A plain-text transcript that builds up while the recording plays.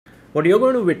What you're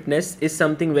going to witness is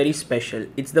something very special.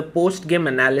 It's the post-game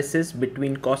analysis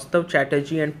between Koustav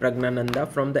Chatterjee and Praggnanandhaa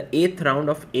from the 8th round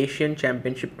of Asian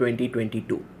Championship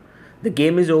 2022. The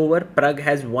game is over, Pragg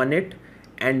has won it,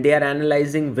 and they are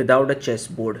analyzing without a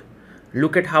chessboard.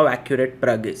 Look at how accurate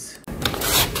Pragg is.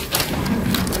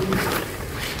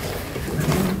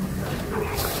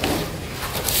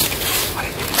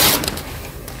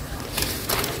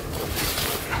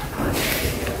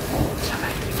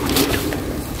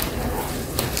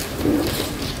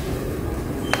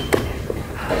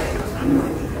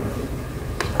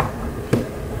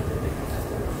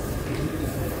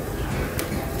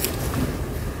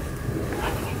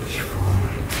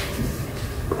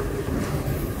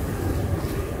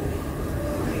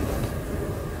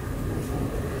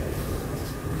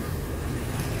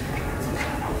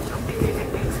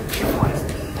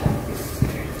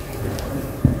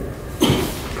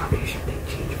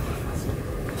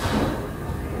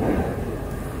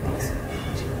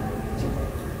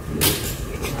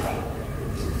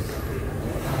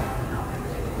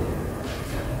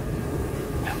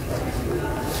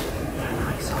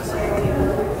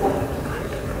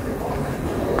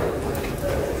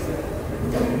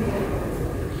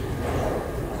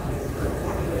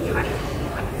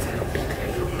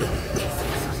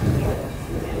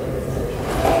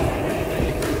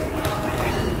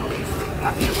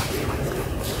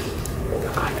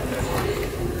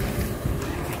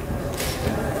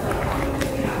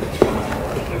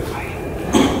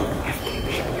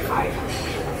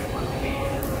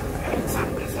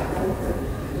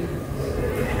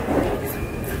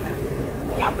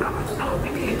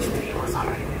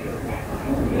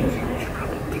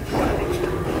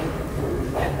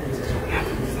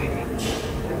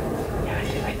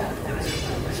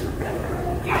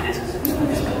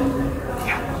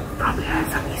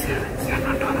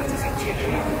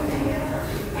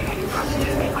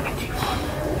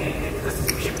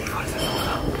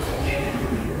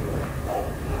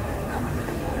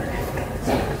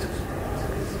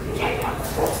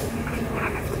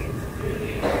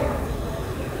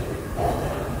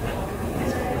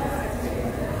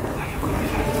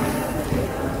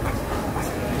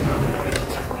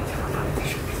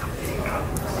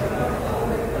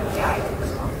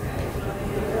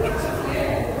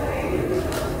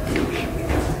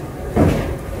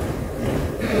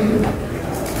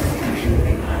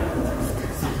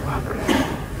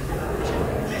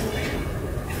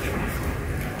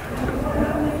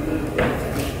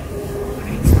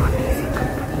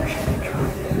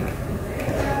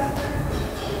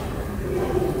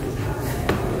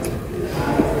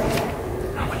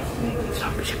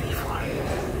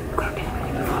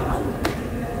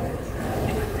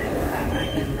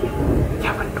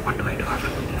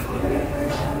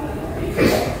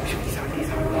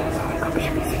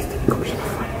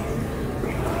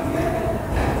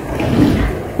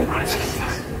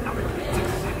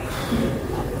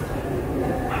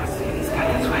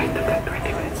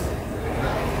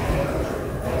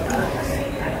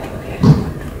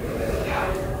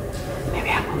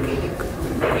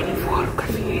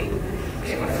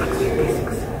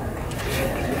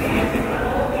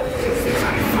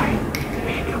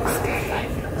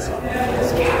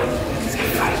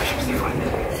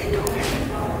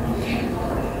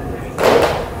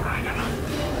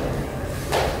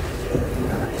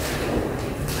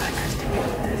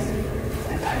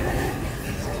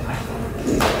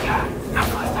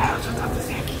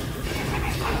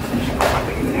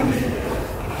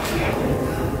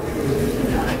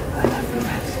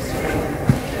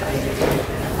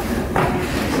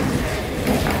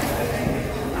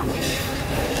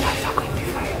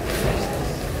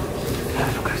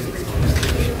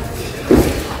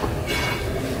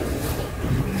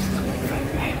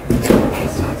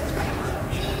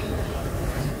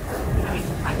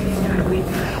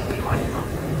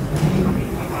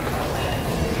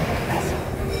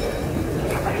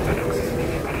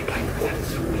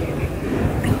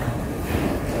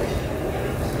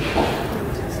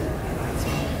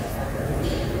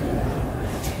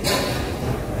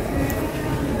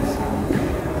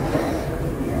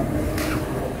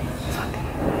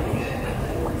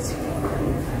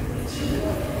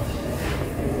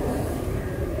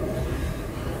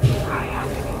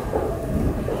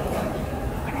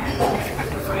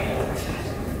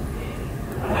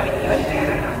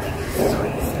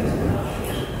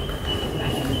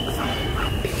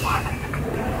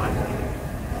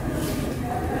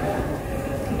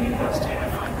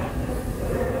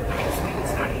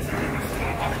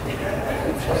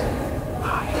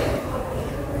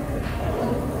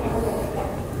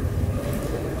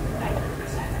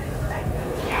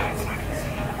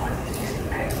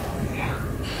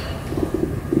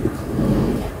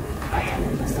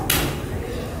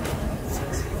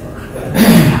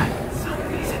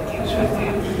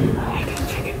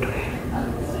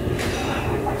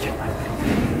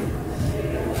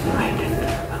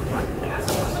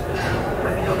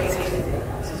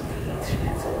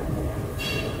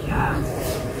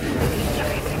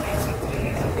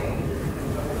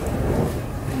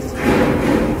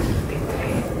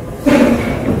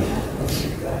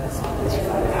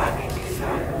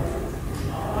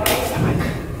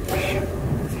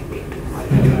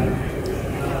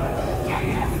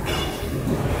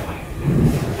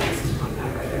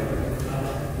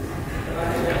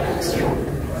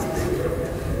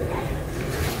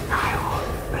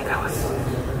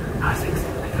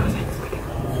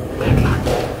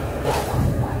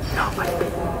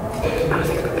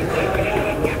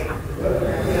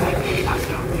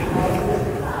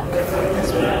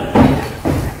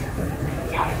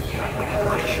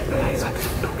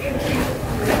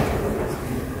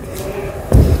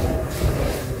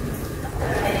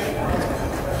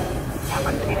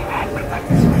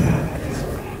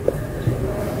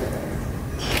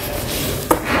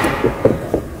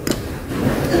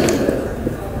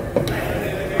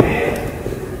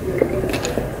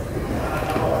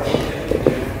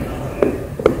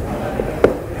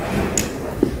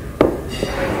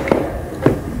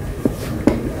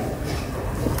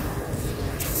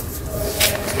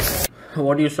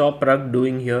 What you saw Pragg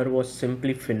doing here was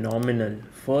simply phenomenal.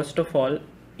 First of all,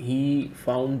 he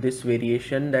found this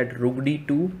variation that rook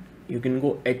d2, you can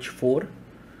go h4,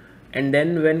 and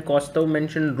then when Koustav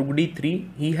mentioned rook d3,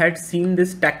 he had seen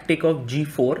this tactic of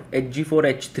g4, hg4,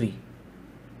 h3,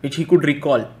 which he could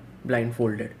recall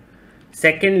blindfolded.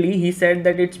 Secondly, he said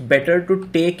that it's better to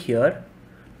take here,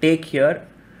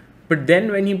 but then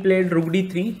when he played rook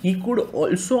d3, he could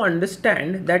also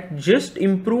understand that just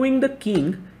improving the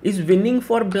king is winning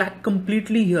for black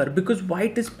completely here, because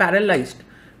white is paralyzed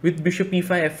with bishop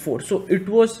e5 f4. So it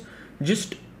was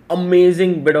just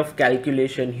amazing bit of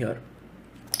calculation here.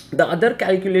 The other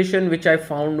calculation which I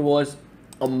found was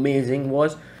amazing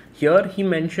was here he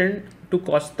mentioned to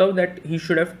Koustav that he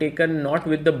should have taken not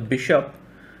with the bishop,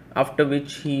 after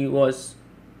which he was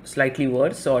slightly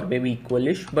worse or maybe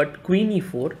equalish, but queen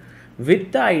e4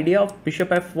 with the idea of bishop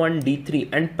f1 d3.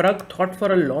 And Pragg thought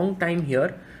for a long time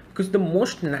here, because the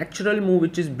most natural move,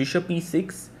 which is bishop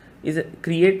e6, is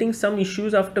creating some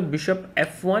issues after bishop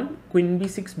f1, queen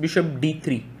b6, bishop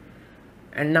d3,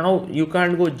 and now you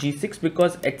can't go g6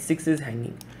 because h6 is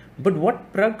hanging. But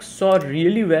what Pragg saw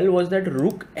really well was that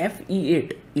rook f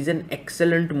e8 is an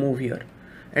excellent move here.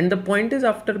 And the point is,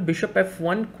 after bishop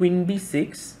f1, queen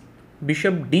b6,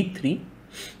 bishop d3,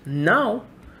 now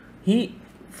he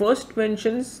first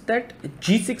mentions that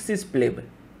g6 is playable.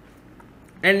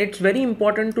 And it's very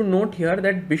important to note here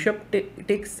that bishop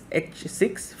takes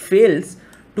h6 fails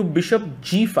to bishop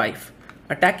g5,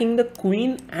 attacking the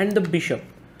queen and the bishop.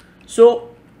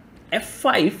 So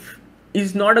f5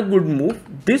 is not a good move.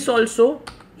 This also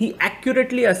he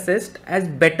accurately assessed as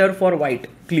better for white,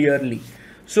 clearly.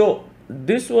 So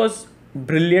this was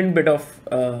brilliant bit of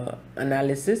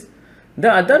analysis.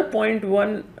 The other point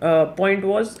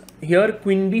was here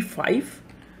queen b5.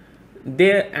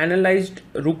 They analyzed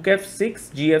rook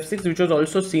f6, gf6, which was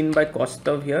also seen by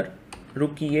Koustav here,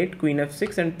 rook e8, queen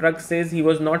f6, and Pragg says he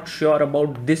was not sure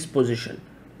about this position,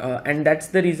 and that's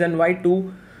the reason why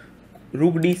to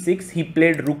rook d6 he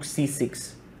played rook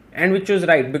c6, and which was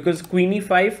right, because queen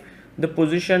e5, the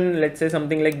position, let's say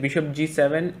something like bishop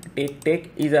g7,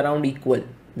 take is around equal,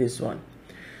 this one.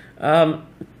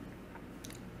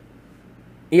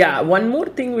 Yeah, one more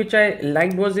thing which I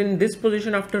liked was in this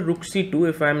position after rook c2,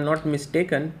 if I am not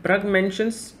mistaken, Pragg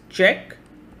mentions check,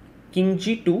 king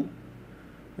g2,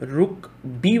 rook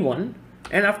b1,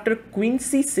 and after queen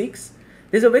c6,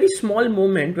 there's a very small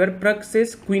moment where Pragg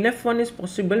says queen f1 is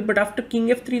possible, but after king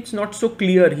f3 it's not so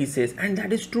clear, he says, and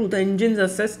that is true. The engines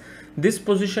assess this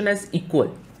position as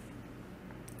equal.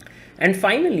 And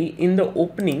finally, in the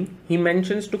opening, he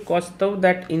mentions to Koustav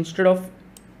that instead of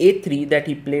a3 that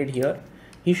he played here,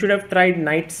 he should have tried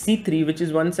knight c3, which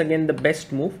is once again the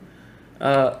best move.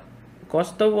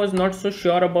 Koustav was not so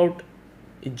sure about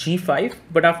g5,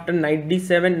 but after knight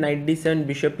d7,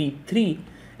 bishop e3,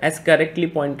 as correctly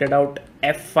pointed out,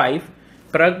 f5,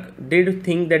 Pragg did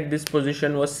think that this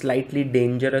position was slightly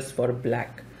dangerous for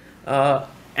black.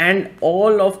 And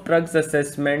all of Pragg's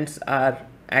assessments are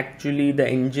actually, the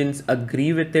engines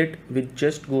agree with it, which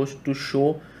just goes to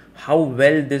show how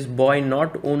well this boy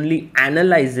not only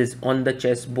analyzes on the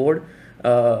chessboard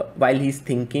while he's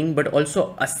thinking, but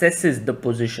also assesses the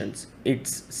positions.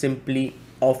 It's simply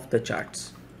off the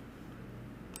charts.